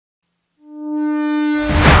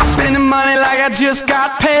money like I just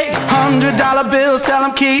got paid. $100 bills, tell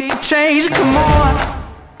them keep the change. Come on.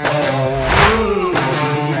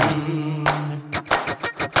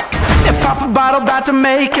 Pop a bottle, about to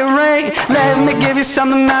make it rain. Let me give you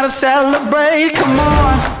something now to celebrate. Come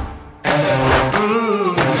on.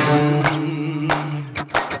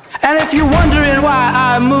 And if you're wondering why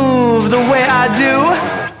I move the way I do,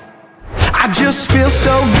 I just feel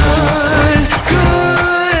so good,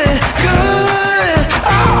 good, good.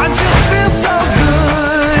 Oh, I just feel so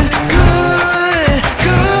good, good,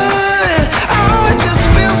 good. Oh, I just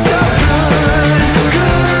feel so good,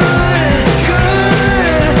 good,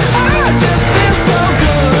 good. Oh, I just feel so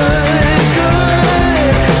good,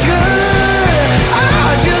 good, good. Oh,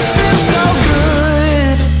 I just feel so good.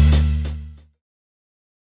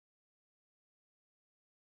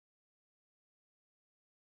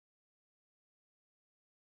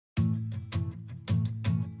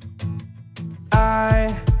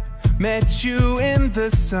 I met you in the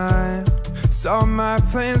sun, saw my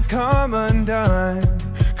plans come undone,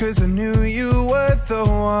 'cause I knew you were the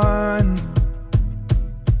one.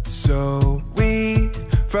 So we,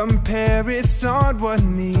 from Paris on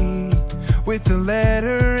one knee, with a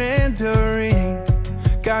letter and a ring,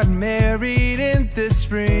 got married in the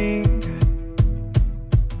spring.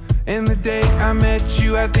 And the day I met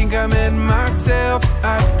you, I think I met myself.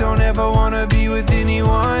 I don't ever wanna be with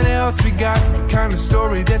anyone else. We got the kind of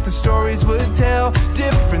story that the stories would tell,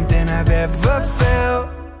 different than I've ever felt.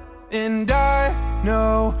 And I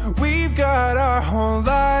know we've got our whole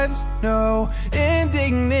lives, no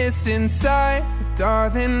ending this inside. But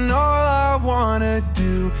darling, all I wanna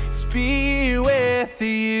do is be with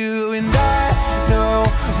you. And I know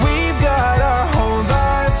we've got our whole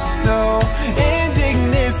lives, no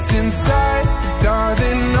ending this inside. But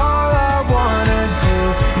darling, all I wanna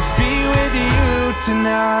do is be with you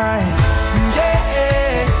tonight. Yeah,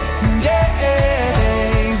 yeah,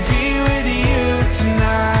 be with you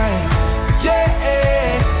tonight. Yeah,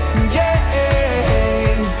 yeah,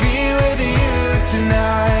 be with you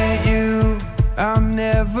tonight. I'll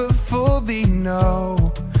never fully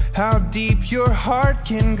know how deep your heart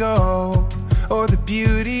can go, or the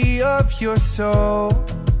beauty of your soul.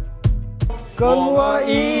 跟我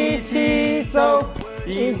一起走，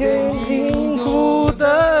一天幸福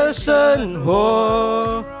的生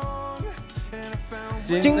活。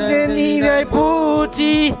今天你来不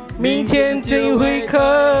及，明天就会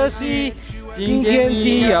可惜。今天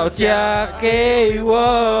就要嫁给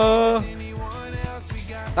我，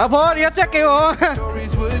老婆，你要嫁给我。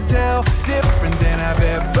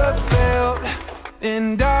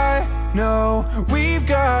And I know we've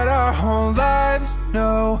got our whole lives,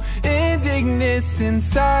 no ending this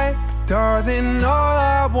inside. Darling, all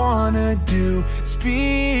I wanna do is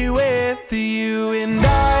be with you. And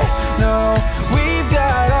I know we've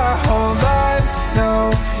got our whole lives,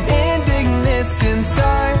 no ending this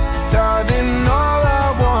inside. Darling, all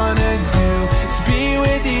I wanna do is be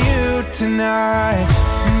with you tonight.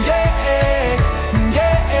 Yeah, yeah,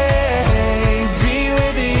 be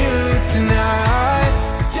with you tonight.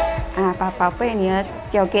 把宝贝女儿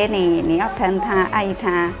交给你，你要疼她、爱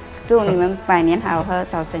她，祝你们百年好合，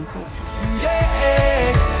早生贵子。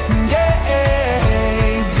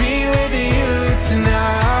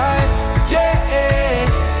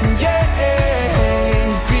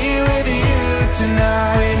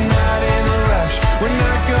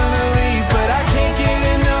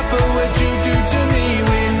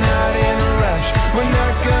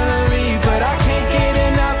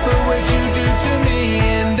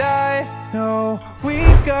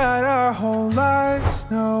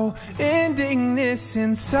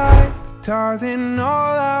Inside, darling,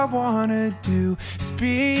 all I wanna do is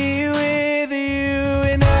be with you.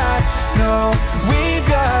 And I know we've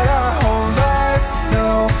got our whole lives,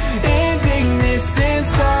 no ending this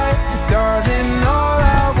inside. Darling, all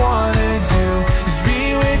I wanna do is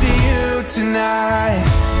be with you tonight.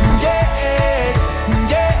 Yeah, yeah,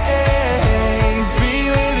 be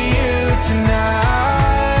with you tonight.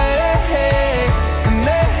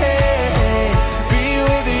 Be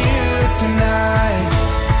with you tonight.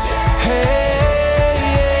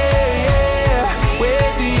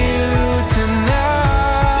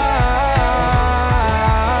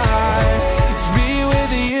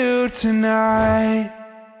 Tonight.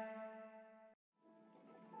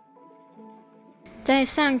 在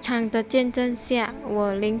上场的见证下，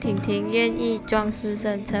我林婷婷愿意装死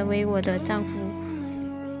神成为我的丈夫。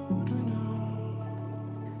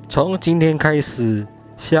从今天开始，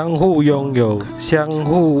相互拥有，相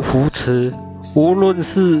互扶持，无论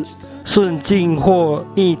是顺境或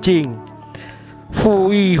逆境，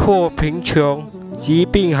富裕或贫穷，疾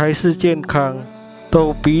病还是健康，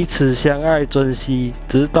都彼此相爱珍惜，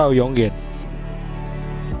直到永远。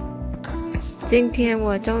今天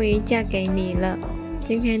我终于嫁给你了，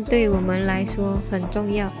今天对我们来说很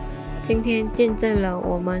重要。今天见证了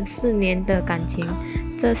我们4年的感情，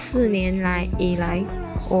这4年以来，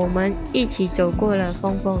我们一起走过了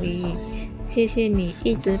风风雨雨。谢谢你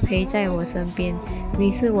一直陪在我身边，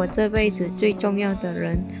你是我这辈子最重要的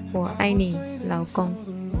人，我爱你，老公。